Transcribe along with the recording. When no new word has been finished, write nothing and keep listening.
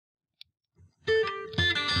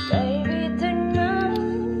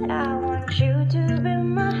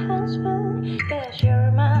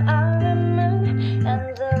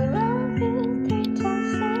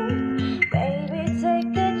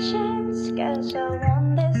'cause I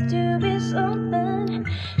want this to be something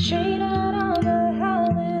straight out of a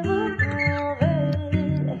Hollywood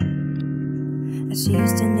movie. I see you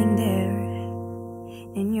standing there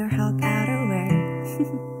in your Hulk outerwear.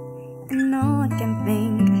 And all I can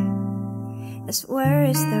think is, where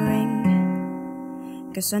is the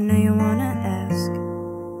ring? 'Cause I know you wanna ask,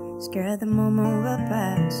 scared the moment will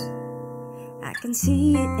pass. I can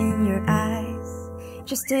see it in your eyes,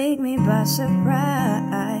 just take me by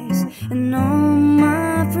surprise. And all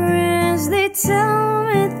my friends, they tell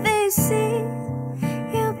me they see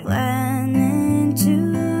you're planning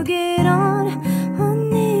to get on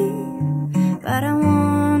me, but I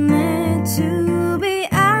want it to be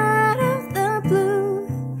out of the blue.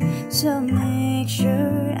 So make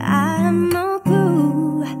sure I have no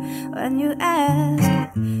clue when you ask,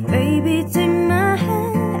 baby, take my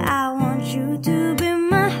hand. I want you to be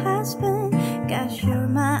my husband, 'cause you're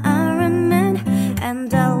my Iron Man,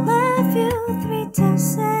 and I love you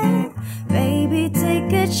 3,000. Baby,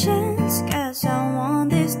 take a chance, 'cause I want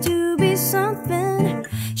this to be something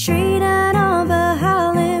straight out of a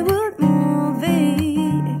Hollywood movie.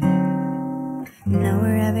 Now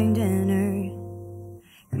we're having dinner,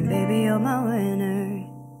 and baby, you're my winner.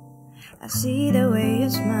 I see the way you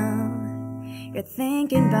smile, you're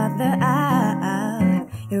thinking about the aisle.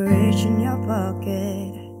 You reach in your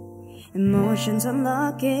pocket, emotions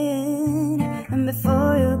unlocking, and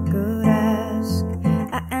before you could ask,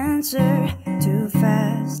 I answer too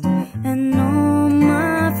fast. And all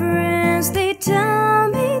my friends, they tell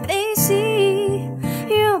me they see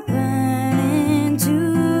you're planning to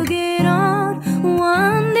get on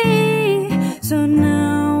one day. So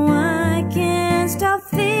now I can't stop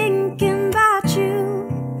thinking about you.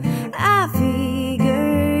 I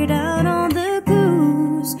figured out all the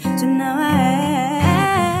clues, so now I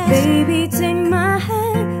ask, baby, take my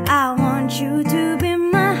hand. I want you to be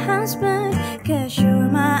my husband, 'cause you're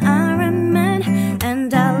my Iron Man,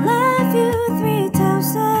 and I love you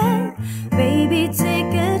 3,000. Baby,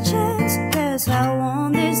 take a chance, 'cause I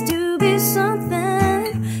want this to be something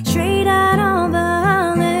straight out of a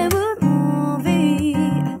Hollywood movie.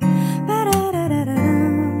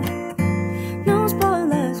 Ba-da-da-da-da-dum. No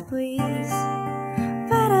spoilers, please.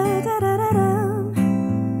 Ba-da-da-da-da-dum.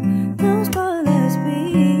 No spoilers,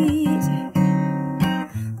 please.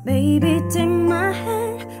 Baby, take my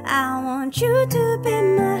hand. I want you to be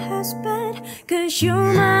my husband, 'cause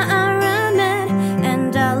you're my Iron